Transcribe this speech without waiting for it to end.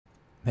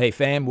Hey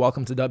fam,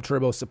 welcome to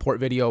DubTurbo support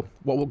video.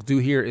 What we'll do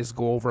here is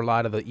go over a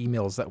lot of the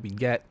emails that we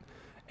get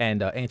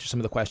and answer some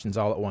of the questions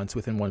all at once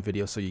within one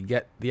video, so you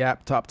get the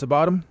app top to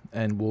bottom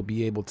and we'll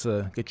be able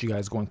to get you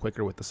guys going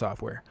quicker with the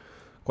software.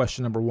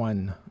 Question number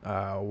one,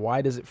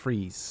 why does it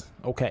freeze?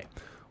 Okay,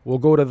 we'll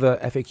go to the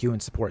FAQ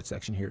and support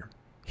section here.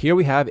 Here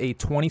we have a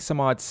 20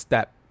 some odd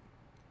step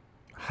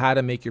how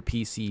to make your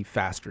PC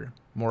faster,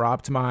 more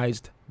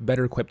optimized,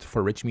 better equipped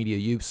for rich media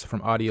use,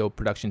 from audio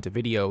production to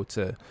video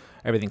to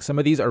everything. Some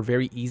of these are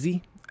very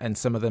easy and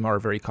some of them are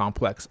very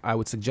complex. I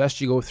would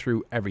suggest you go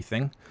through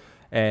everything,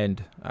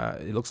 and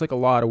it looks like a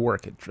lot of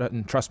work.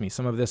 And trust me,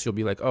 some of this you'll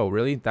be like, oh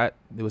really, it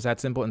was that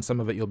simple, and some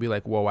of it you'll be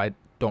like, whoa, I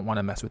don't want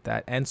to mess with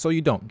that. And so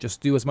you don't.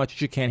 Just do as much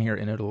as you can here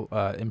and it'll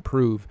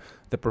improve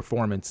the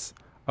performance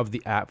of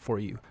the app for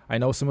you. I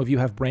know some of you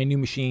have brand new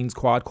machines,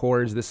 quad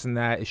cores, this and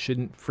that. It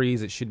shouldn't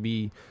freeze, it should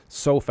be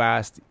so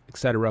fast,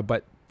 etc.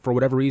 But for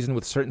whatever reason,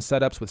 with certain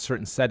setups, with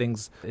certain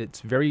settings,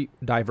 it's very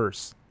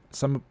diverse.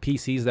 Some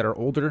PCs that are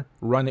older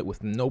run it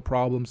with no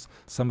problems.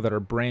 Some that are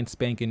brand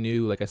spanking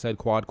new, like I said,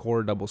 quad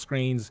core, double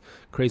screens,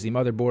 crazy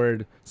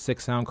motherboard,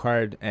 6 sound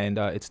card, and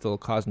it's still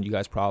causing you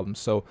guys problems.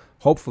 So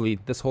hopefully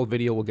this whole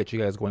video will get you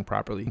guys going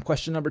properly.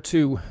 Question number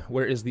two,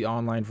 where is the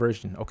online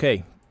version?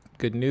 Okay,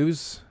 good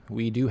news,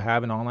 we do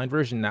have an online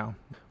version now.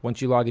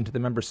 Once you log into the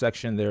member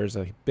section, there's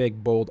a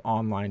big bold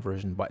online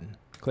version button.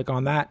 Click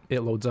on that,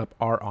 it loads up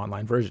our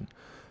online version.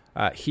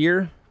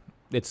 Here,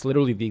 it's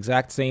literally the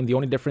exact same. The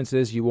only difference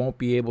is you won't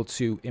be able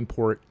to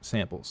import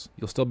samples.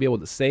 You'll still be able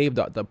to save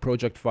the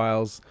project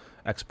files,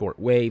 export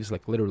waves,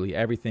 like literally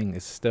everything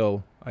is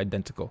still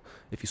identical.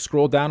 If you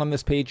scroll down on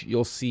this page,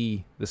 you'll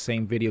see the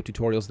same video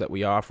tutorials that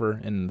we offer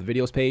in the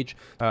videos page.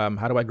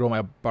 How do I grow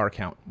my bar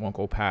count? Won't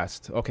go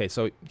past. Okay,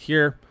 so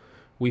here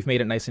we've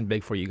made it nice and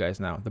big for you guys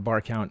now. The bar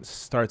count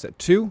starts at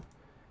 2,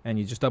 and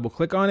you just double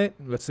click on it.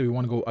 Let's say we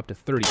want to go up to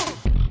 30.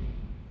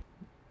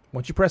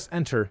 Once you press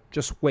enter,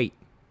 just wait.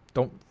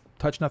 Don't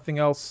touch nothing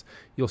else.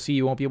 You'll see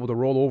you won't be able to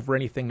roll over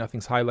anything.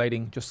 Nothing's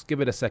highlighting. Just give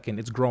it a second.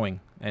 It's growing,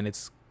 and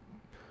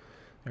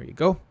there you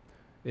go.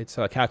 It's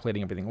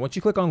calculating everything. Once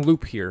you click on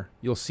loop here,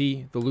 you'll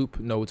see the loop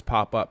nodes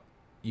pop up.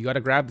 You got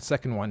to grab the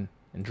second one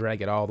and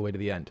drag it all the way to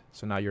the end.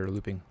 So now you're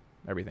looping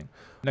everything.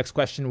 Next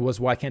question was,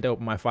 why can't I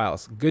open my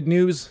files? Good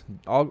news,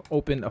 I'll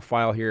open a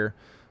file here.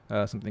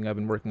 Something I've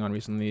been working on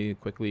recently,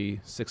 quickly,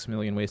 6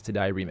 Million Ways to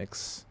Die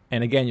remix.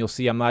 And again, you'll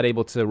see I'm not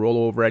able to roll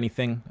over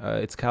anything.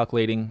 It's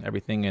calculating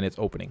everything and it's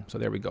opening. So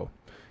there we go.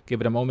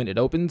 Give it a moment, it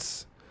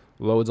opens,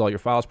 loads all your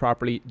files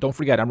properly. Don't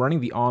forget, I'm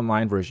running the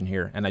online version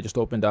here, and I just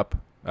opened up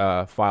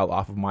a file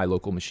off of my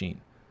local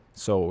machine.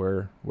 So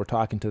we're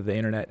talking to the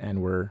internet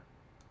and we're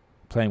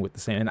playing with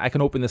the same. And I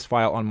can open this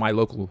file on my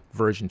local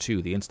version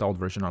too, the installed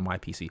version on my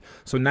PC.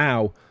 So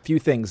now, a few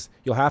things.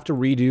 You'll have to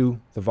redo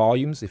the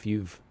volumes if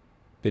you've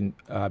been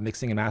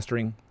mixing and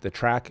mastering the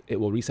track. It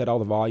will reset all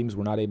the volumes.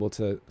 We're not able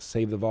to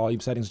save the volume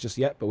settings just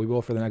yet, but we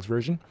will for the next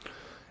version.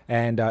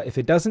 And if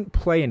it doesn't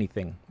play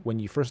anything when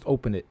you first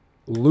open it,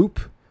 loop.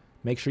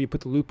 Make sure you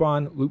put the loop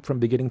on, loop from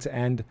beginning to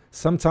end.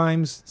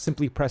 Sometimes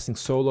simply pressing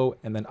solo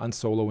and then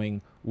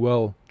unsoloing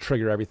will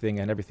trigger everything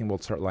and everything will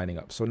start lining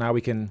up. So now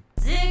we can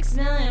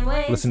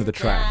listen to the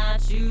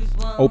track.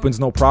 Opens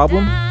no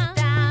problem.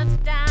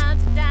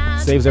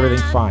 Saves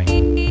everything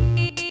fine.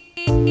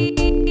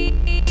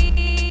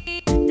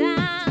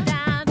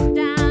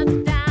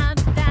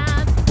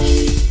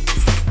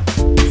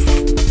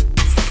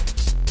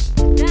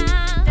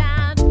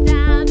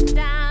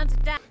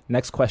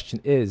 Next question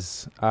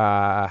is,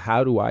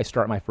 how do I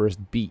start my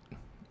first beat?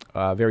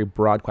 Very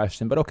broad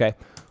question, but okay.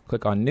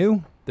 Click on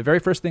new. The very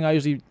first thing I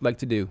usually like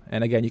to do,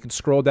 and again, you can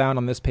scroll down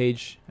on this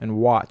page and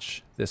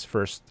watch this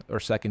first or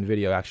second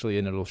video actually,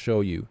 and it'll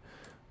show you.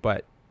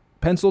 But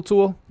pencil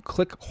tool,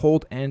 click,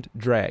 hold, and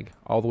drag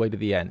all the way to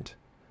the end.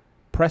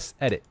 Press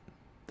edit.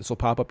 This will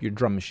pop up your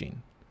drum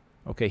machine.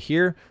 Okay,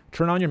 here,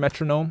 turn on your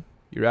metronome.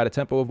 You're at a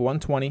tempo of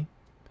 120.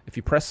 If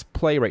you press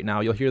play right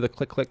now, you'll hear the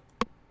click, click.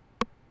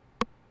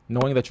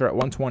 Knowing that you're at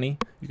 120,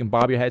 you can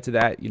bob your head to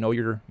that. You know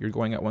you're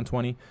going at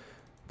 120.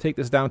 Take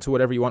this down to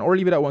whatever you want, or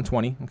leave it at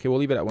 120. Okay, we'll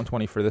leave it at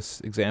 120 for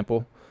this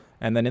example.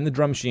 And then in the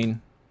drum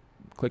machine,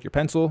 click your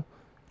pencil,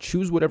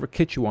 choose whatever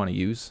kit you want to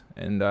use,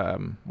 and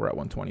we're at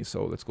 120,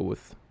 so let's go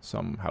with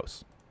some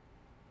house.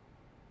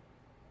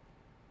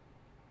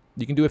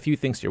 You can do a few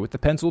things here. With the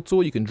pencil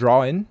tool, you can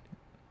draw in.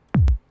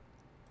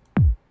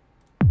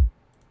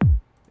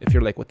 If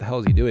you're like, what the hell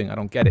is he doing? I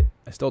don't get it.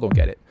 I still don't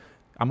get it.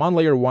 I'm on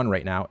layer 1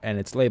 right now, and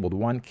it's labeled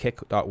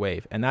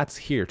onekick.wave, and that's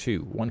here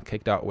too,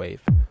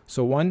 onekick.wave.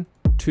 So 1,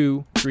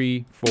 2,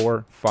 3,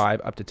 4,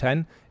 5 up to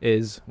 10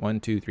 is 1,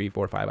 2, 3,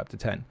 4, 5 up to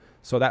 10.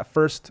 So that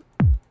first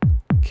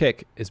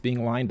kick is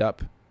being lined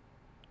up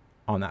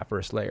on that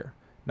first layer.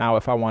 Now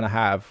if I want to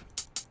have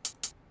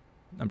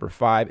number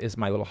 5 is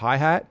my little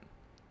hi-hat.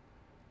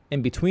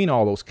 In between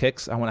all those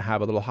kicks, I want to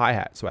have a little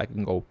hi-hat, so I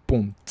can go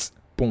boom, tss,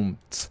 boom,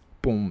 tss,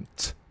 boom,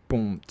 tss,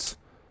 boom, tss,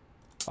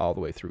 all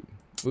the way through.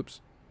 Oops.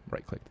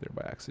 Right click there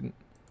by accident.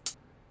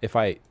 If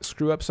I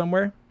screw up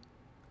somewhere,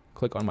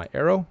 click on my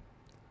arrow,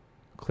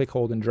 click,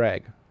 hold, and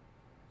drag.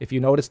 If you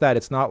notice that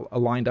it's not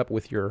aligned up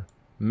with your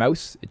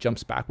mouse, it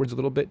jumps backwards a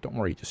little bit. Don't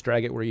worry, just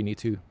drag it where you need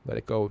to, let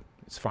it go,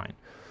 it's fine.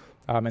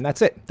 And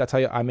that's it. That's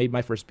how I made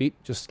my first beat,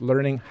 just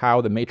learning how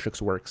the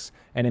matrix works.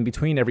 And in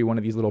between every one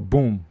of these little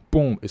boom,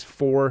 boom is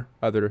three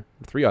other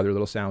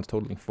little sounds,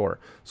 totaling 4.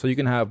 So you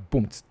can have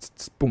boom, tss,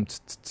 tss, boom,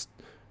 tss, tss,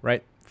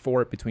 right?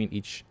 4 between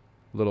each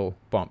little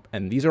bump.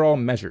 And these are all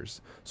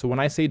measures. So when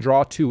I say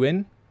draw 2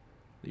 in,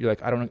 you're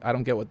like, I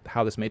don't get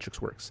how this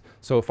matrix works.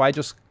 So if I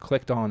just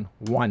clicked on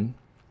 1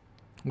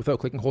 without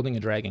clicking, holding,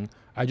 and dragging,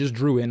 I just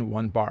drew in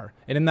 1 bar.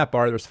 And in that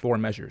bar, there's 4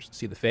 measures.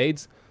 See the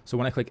fades? So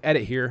when I click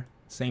edit here,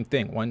 same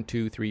thing, 1,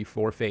 2, 3,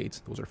 4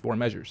 fades. Those are 4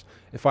 measures.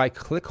 If I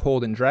click,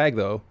 hold, and drag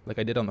though, like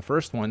I did on the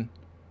first one,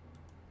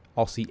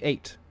 I'll see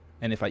 8.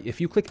 And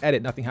if you click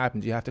edit, nothing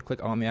happens. You have to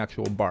click on the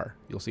actual bar.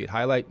 You'll see it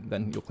highlight,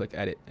 then you'll click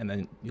edit, and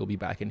then you'll be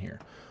back in here.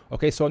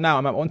 Okay, so now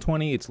I'm at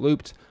 120, it's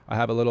looped. I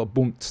have a little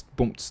boom, tss,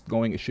 boom, tss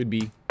going. It should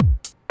be,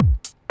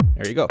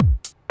 there you go.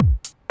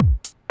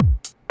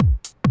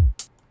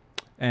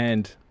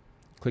 And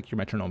click your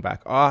metronome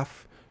back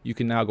off. You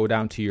can now go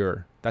down to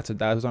your, that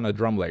was on a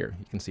drum layer.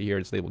 You can see here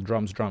it's labeled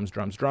drums, drums,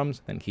 drums,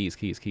 drums, then keys,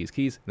 keys, keys,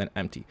 keys, then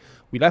empty.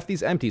 We left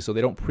these empty so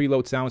they don't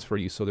preload sounds for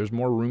you, so there's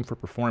more room for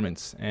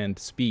performance and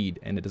speed,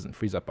 and it doesn't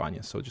freeze up on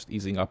you. So just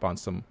easing up on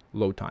some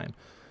load time.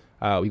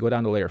 We go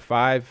down to layer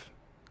 5,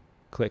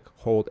 click,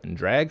 hold, and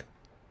drag,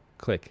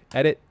 click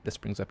edit. This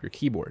brings up your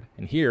keyboard.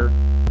 And here,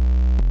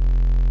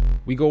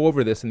 we go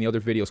over this in the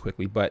other videos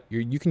quickly, but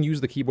you can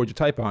use the keyboard you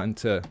type on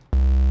to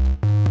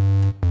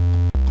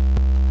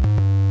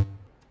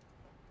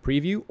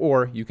preview,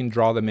 or you can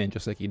draw them in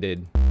just like you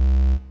did.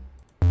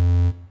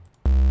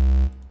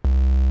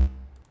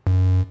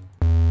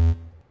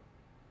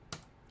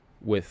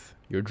 With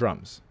your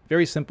drums.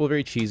 Very simple,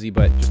 very cheesy,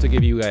 but just to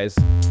give you guys.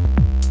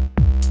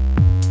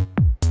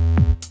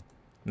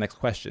 Next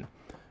question.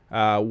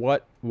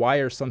 Why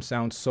are some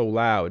sounds so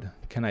loud?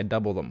 Can I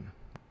double them?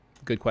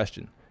 Good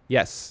question.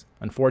 Yes,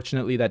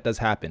 unfortunately that does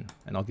happen.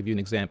 And I'll give you an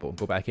example.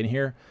 Go back in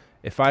here.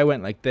 If I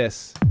went like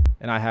this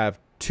and I have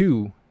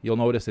 2, you'll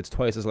notice it's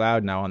twice as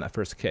loud now on that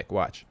first kick.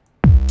 Watch.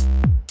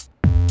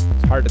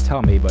 It's hard to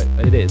tell me, but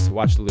it is.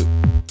 Watch the loop.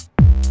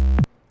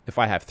 If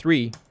I have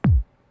 3,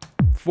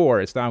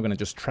 4, it's now going to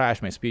just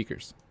trash my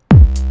speakers.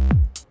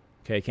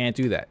 Okay, can't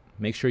do that.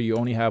 Make sure you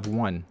only have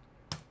 1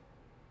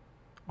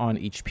 on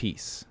each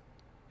piece.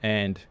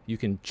 And you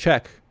can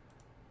check,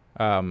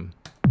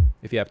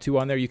 if you have 2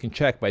 on there, you can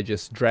check by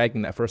just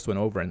dragging that first one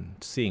over and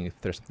seeing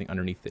if there's something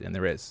underneath it, and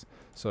there is.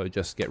 So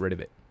just get rid of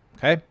it,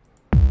 okay?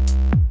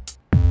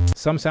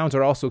 Some sounds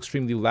are also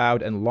extremely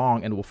loud and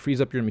long and will freeze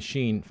up your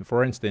machine.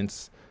 For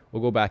instance,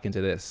 we'll go back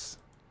into this.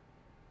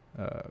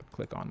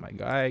 Click on my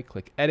guy,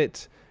 click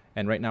edit,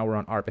 and right now we're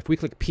on ARP. If we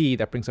click P,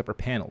 that brings up our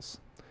panels.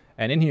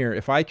 And in here,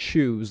 if I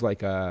choose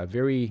like a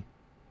very,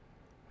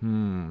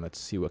 let's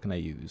see, what can I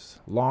use?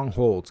 Long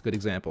holds, good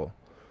example.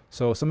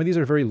 So some of these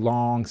are very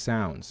long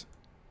sounds.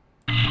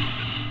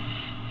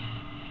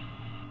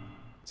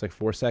 It's like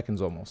 4 seconds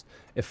almost.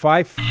 If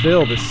I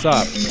fill this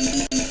up,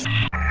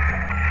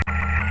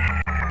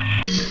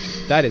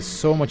 that is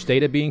so much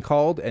data being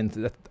called,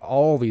 and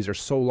all these are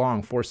so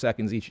long, 4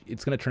 seconds each.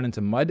 It's going to turn into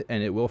mud,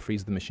 and it will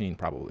freeze the machine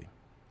probably.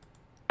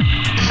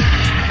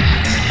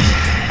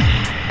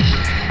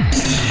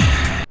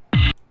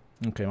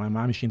 Okay,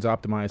 my machine's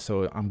optimized,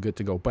 so I'm good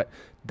to go. But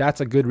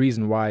that's a good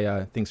reason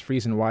why things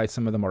freeze and why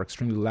some of them are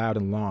extremely loud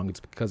and long. It's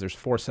because there's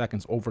 4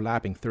 seconds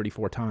overlapping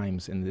 34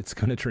 times, and it's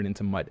going to turn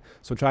into mud.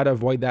 So try to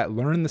avoid that.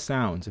 Learn the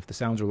sounds. If the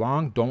sounds are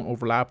long, don't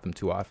overlap them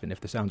too often. If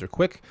the sounds are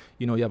quick,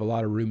 you know you have a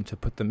lot of room to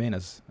put them in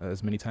as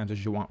many times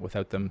as you want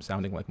without them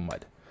sounding like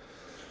mud.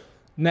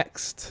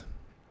 Next,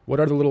 what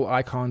are the little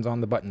icons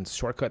on the buttons?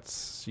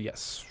 Shortcuts?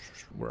 Yes.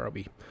 Where are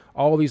we?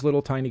 All these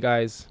little tiny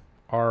guys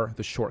are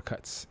the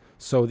shortcuts.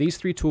 So these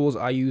 3 tools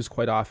I use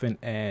quite often,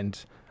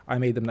 and I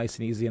made them nice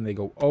and easy, and they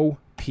go O,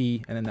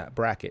 P, and then that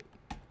bracket.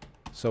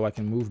 So I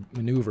can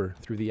maneuver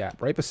through the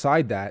app. Right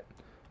beside that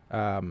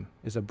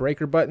is a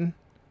breaker button,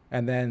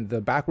 and then the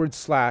backward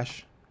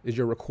slash is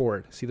your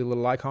record. See the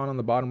little icon on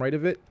the bottom right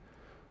of it?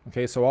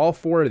 Okay, so all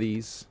 4 of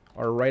these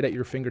are right at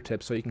your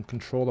fingertips, so you can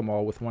control them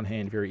all with one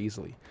hand very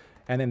easily.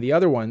 And then the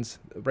other ones,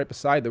 right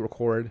beside the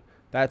record,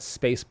 that's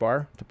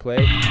spacebar to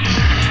play,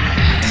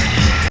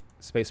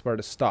 spacebar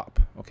to stop,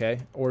 okay?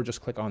 Or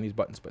just click on these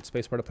buttons, but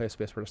spacebar to play,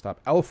 spacebar to stop.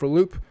 L for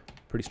loop,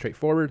 pretty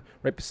straightforward.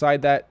 Right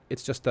beside that,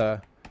 it's just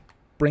a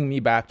bring me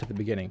back to the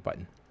beginning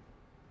button.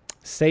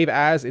 Save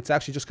as, it's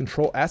actually just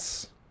Control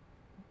S.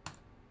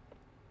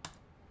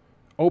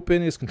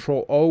 Open is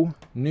Control O,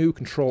 new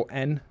Control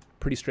N,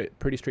 pretty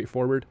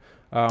straightforward.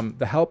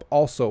 The help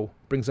also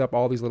brings up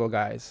all these little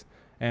guys,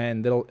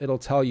 and it'll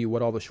tell you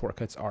what all the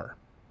shortcuts are.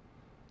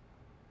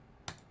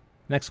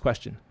 Next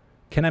question,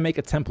 can I make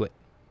a template?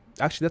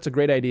 Actually, that's a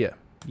great idea.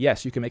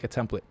 Yes, you can make a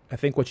template. I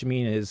think what you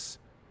mean is,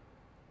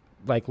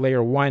 like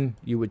layer 1,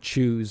 you would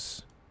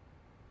choose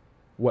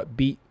what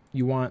beat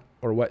you want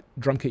or what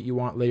drum kit you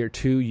want. Layer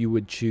 2, you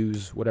would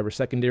choose whatever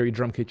secondary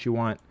drum kit you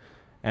want,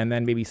 and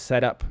then maybe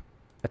set up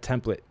a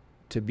template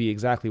to be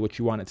exactly what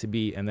you want it to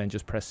be, and then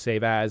just press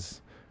save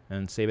as,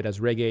 and save it as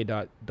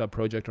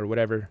reggae.dubproject or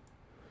whatever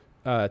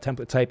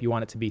template type you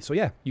want it to be. So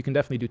yeah, you can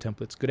definitely do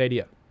templates. Good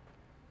idea.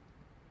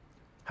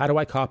 How do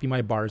I copy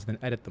my bars then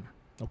edit them?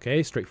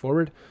 Okay,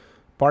 straightforward.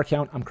 Bar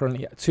count, I'm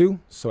currently at 2,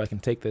 so I can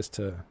take this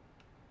to,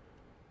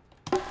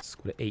 let's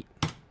go to 8.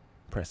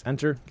 Press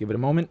enter, give it a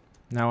moment.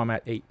 Now I'm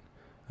at 8.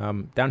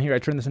 Down here I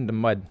turn this into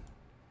mud,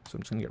 so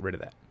I'm just gonna get rid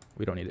of that.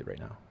 We don't need it right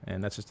now.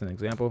 And that's just an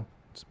example.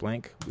 It's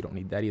blank. We don't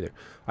need that either.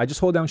 I just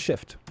hold down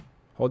shift.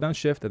 Hold down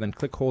shift and then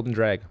click, hold, and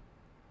drag.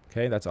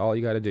 Okay, that's all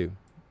you gotta do.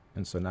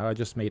 And so now I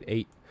just made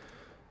 8.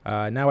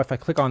 Now if I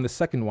click on the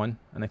second one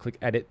and I click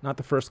edit, not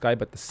the first guy,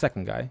 but the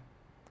second guy,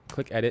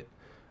 click edit,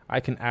 I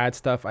can add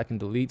stuff, I can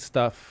delete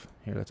stuff.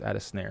 Here, let's add a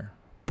snare.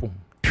 Boom,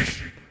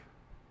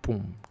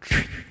 boom,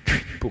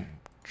 boom,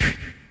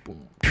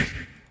 boom.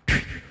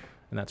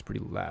 And that's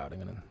pretty loud. I'm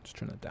gonna just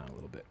turn that down a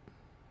little bit.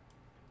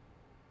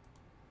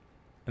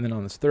 And then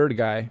on this third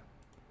guy,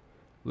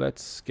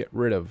 let's get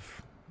rid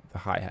of the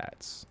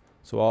hi-hats.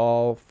 So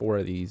all 4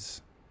 of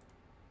these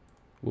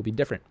will be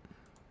different.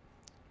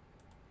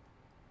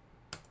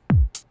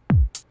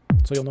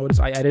 So you'll notice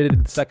I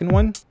edited the second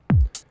one,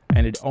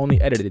 and it only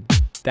edited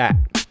that.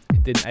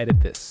 It didn't edit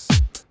this.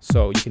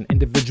 So you can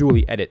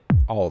individually edit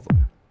all of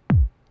them.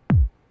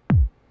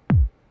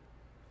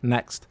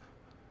 Next,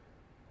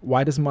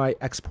 why does my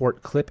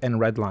export clip and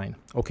redline?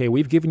 Okay,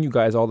 we've given you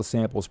guys all the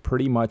samples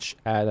pretty much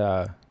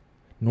at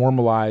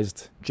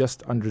normalized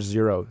just under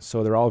 0.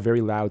 So they're all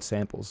very loud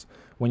samples.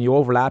 When you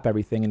overlap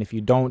everything, and if you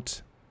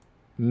don't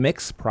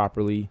mix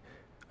properly,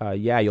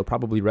 yeah, you'll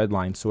probably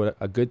redline. So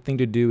a good thing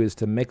to do is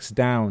to mix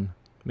down,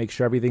 make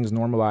sure everything's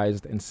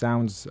normalized and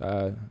sounds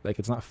like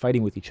it's not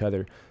fighting with each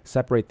other.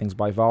 Separate things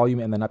by volume,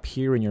 and then up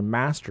here in your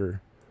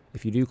master,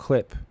 if you do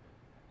clip,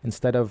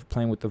 instead of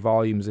playing with the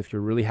volumes, if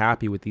you're really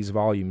happy with these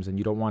volumes and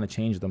you don't want to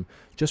change them,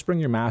 just bring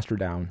your master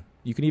down.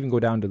 You can even go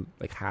down to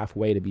like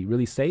halfway to be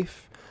really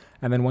safe.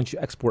 And then once you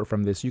export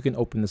from this, you can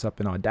open this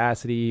up in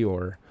Audacity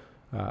or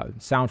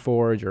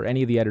SoundForge or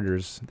any of the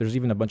editors. There's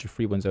even a bunch of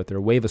free ones out there.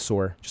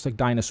 Wavesaur, just like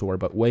Dinosaur,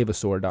 but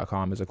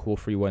wavesaur.com is a cool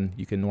free one.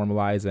 You can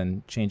normalize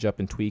and change up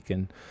and tweak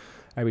and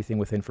everything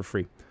within for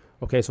free.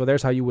 Okay, so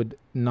there's how you would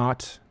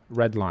not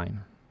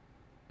redline.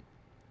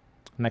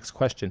 Next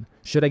question.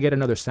 Should I get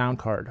another sound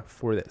card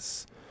for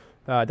this?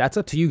 That's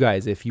up to you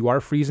guys. If you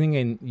are freezing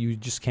and you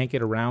just can't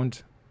get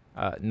around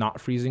not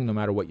freezing no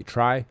matter what you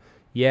try,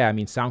 yeah, I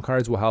mean, sound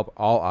cards will help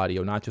all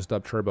audio, not just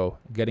DubTurbo.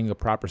 Getting a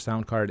proper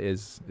sound card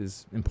is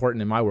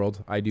important in my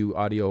world. I do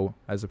audio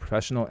as a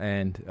professional,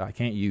 and I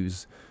can't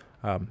use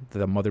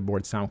the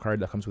motherboard sound card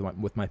that comes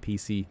with my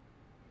PC.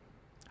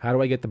 How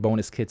do I get the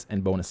bonus kits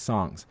and bonus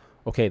songs?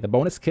 Okay, the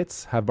bonus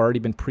kits have already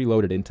been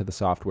preloaded into the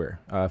software.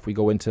 If we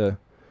go into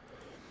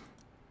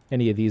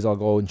any of these, I'll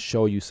go and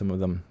show you some of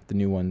them, the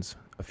new ones.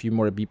 A few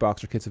more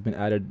beatboxer kits have been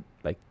added,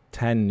 like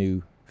 10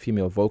 new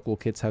female vocal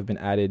kits have been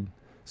added.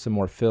 Some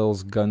more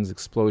fills, guns,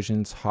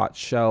 explosions, hot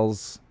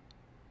shells,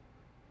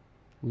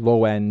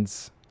 low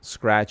ends,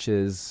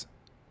 scratches.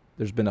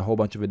 There's been a whole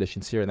bunch of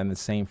additions here, and then the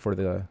same for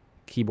the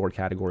keyboard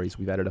categories.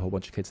 We've added a whole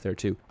bunch of kits there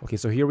too. Okay,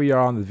 so here we are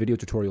on the video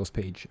tutorials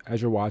page.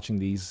 As you're watching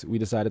these, we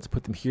decided to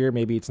put them here.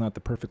 Maybe it's not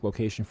the perfect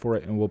location for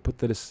it, and we'll put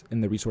this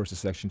in the resources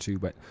section too,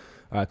 but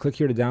click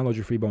here to download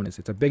your free bonus.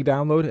 It's a big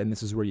download, and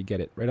this is where you get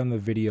it, right on the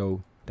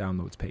video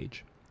downloads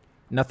page.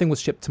 Nothing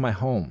was shipped to my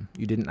home.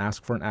 You didn't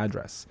ask for an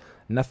address.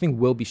 Nothing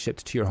will be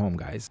shipped to your home,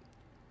 guys.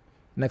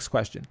 Next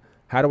question.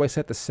 How do I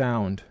set the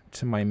sound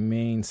to my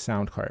main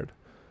sound card?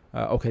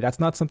 Okay, that's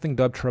not something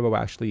DubTurbo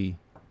actually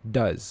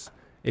does.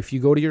 If you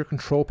go to your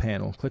control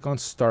panel, click on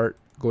Start,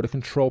 go to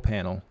Control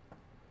Panel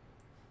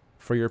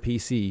for your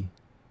PC,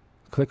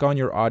 click on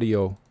your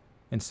audio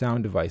and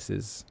sound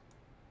devices,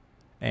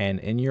 and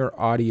in your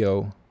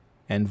audio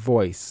and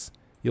voice,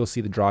 you'll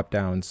see the drop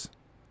downs.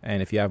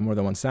 And if you have more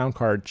than one sound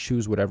card,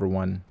 choose whatever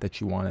one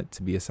that you want it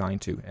to be assigned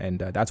to. And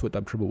that's what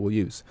DubTurbo will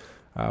use.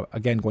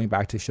 Again, going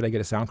back to should I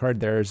get a sound card,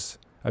 there's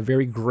a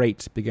very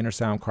great beginner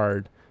sound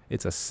card.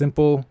 It's a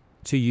simple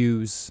to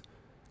use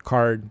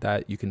card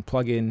that you can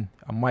plug in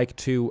a mic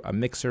to, a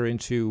mixer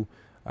into.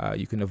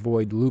 You can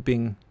avoid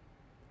looping.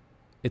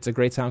 It's a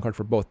great sound card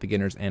for both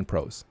beginners and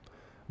pros.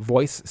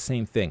 Voice,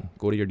 same thing.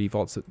 Go to your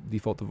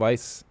default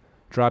device,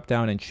 drop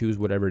down and choose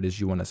whatever it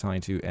is you want to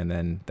assign to, and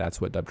then that's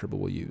what DubTurbo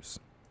will use.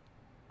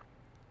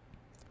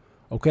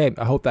 Okay,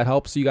 I hope that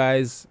helps you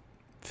guys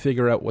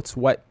figure out what's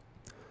what.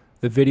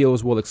 The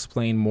videos will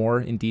explain more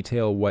in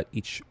detail what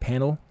each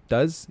panel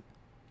does,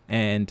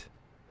 and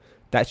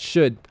that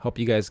should help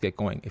you guys get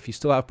going. If you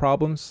still have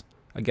problems,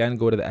 again,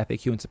 go to the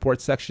FAQ and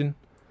support section.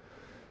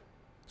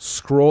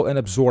 Scroll and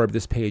absorb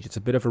this page. It's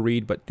a bit of a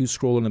read, but do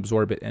scroll and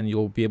absorb it, and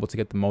you'll be able to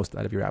get the most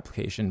out of your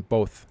application,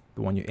 both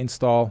the one you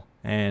install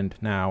and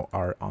now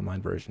our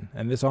online version.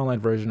 And this online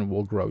version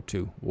will grow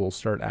too. We'll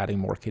start adding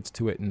more kits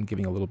to it and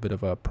giving a little bit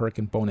of a perk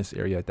and bonus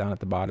area down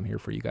at the bottom here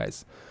for you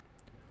guys.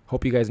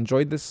 Hope you guys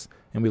enjoyed this,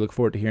 and we look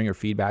forward to hearing your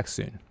feedback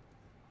soon.